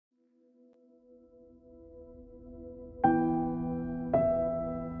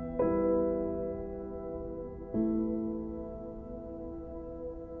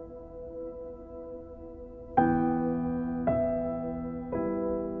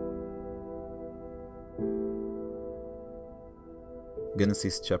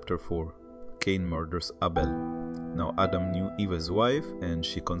Genesis chapter 4. Cain murders Abel. Now Adam knew Eve's wife, and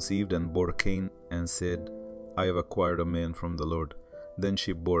she conceived and bore Cain, and said, I have acquired a man from the Lord. Then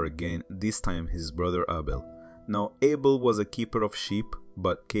she bore again, this time his brother Abel. Now Abel was a keeper of sheep,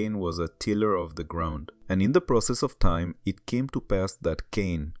 but Cain was a tiller of the ground. And in the process of time it came to pass that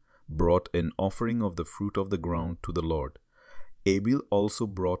Cain brought an offering of the fruit of the ground to the Lord. Abel also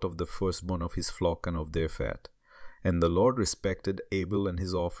brought of the firstborn of his flock and of their fat. And the Lord respected Abel and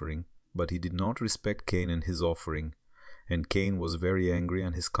his offering, but he did not respect Cain and his offering. And Cain was very angry,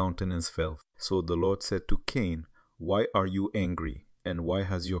 and his countenance fell. So the Lord said to Cain, Why are you angry, and why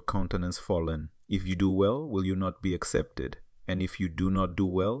has your countenance fallen? If you do well, will you not be accepted? And if you do not do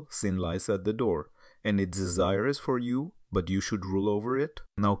well, sin lies at the door, and its desire is for you, but you should rule over it.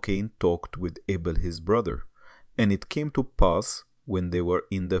 Now Cain talked with Abel his brother. And it came to pass, when they were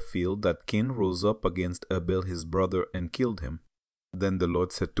in the field, that Cain rose up against Abel his brother and killed him. Then the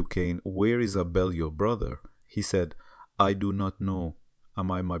Lord said to Cain, Where is Abel your brother? He said, I do not know.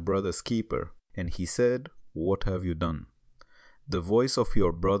 Am I my brother's keeper? And he said, What have you done? The voice of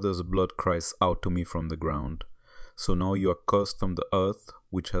your brother's blood cries out to me from the ground. So now you are cursed from the earth,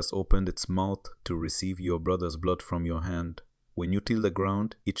 which has opened its mouth to receive your brother's blood from your hand. When you till the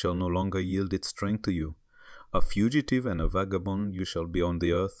ground, it shall no longer yield its strength to you. A fugitive and a vagabond you shall be on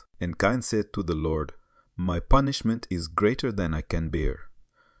the earth. And Cain said to the Lord, My punishment is greater than I can bear.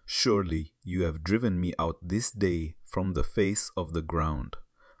 Surely you have driven me out this day from the face of the ground.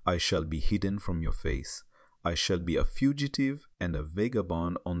 I shall be hidden from your face. I shall be a fugitive and a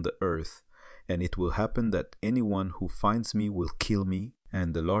vagabond on the earth. And it will happen that anyone who finds me will kill me.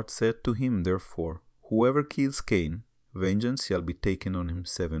 And the Lord said to him, Therefore, whoever kills Cain, vengeance shall be taken on him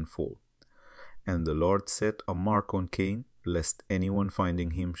sevenfold. And the Lord set a mark on Cain, lest anyone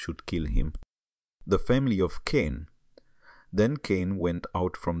finding him should kill him. The family of Cain. Then Cain went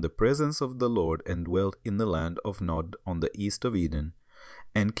out from the presence of the Lord and dwelt in the land of Nod on the east of Eden.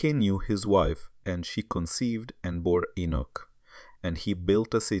 And Cain knew his wife, and she conceived and bore Enoch. And he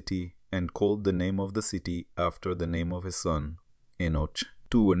built a city, and called the name of the city after the name of his son, Enoch.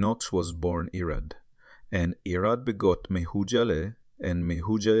 To Enoch was born Irad. And Irad begot Mehujael, and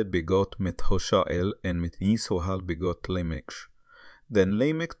Mehujael begot Methushael, and Methuselah begot Lamech. Then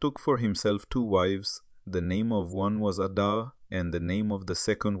Lamech took for himself 2 wives. The name of one was Adah, and the name of the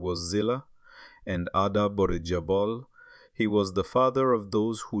second was Zillah. And Adah bore Jabal. He was the father of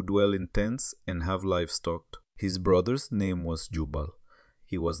those who dwell in tents and have livestock. His brother's name was Jubal.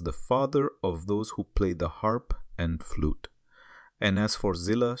 He was the father of those who play the harp and flute. And as for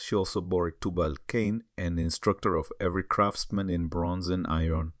Zillah, she also bore Tubal-Cain, an instructor of every craftsman in bronze and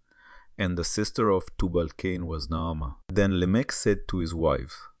iron. And the sister of Tubal-Cain was Naamah. Then Lamech said to his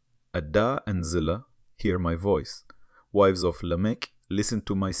wife, Adah and Zillah, hear my voice. Wives of Lamech, listen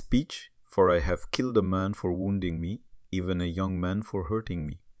to my speech, for I have killed a man for wounding me, even a young man for hurting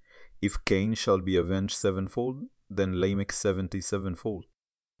me. If Cain shall be avenged sevenfold, then Lamech 77-fold.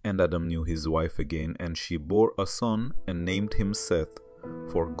 And Adam knew his wife again, and she bore a son, and named him Seth,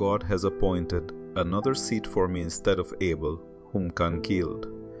 for God has appointed another seed for me instead of Abel, whom Cain killed.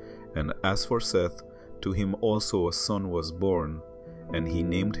 And as for Seth, to him also a son was born, and he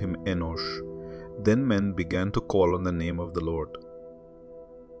named him Enosh. Then men began to call on the name of the Lord.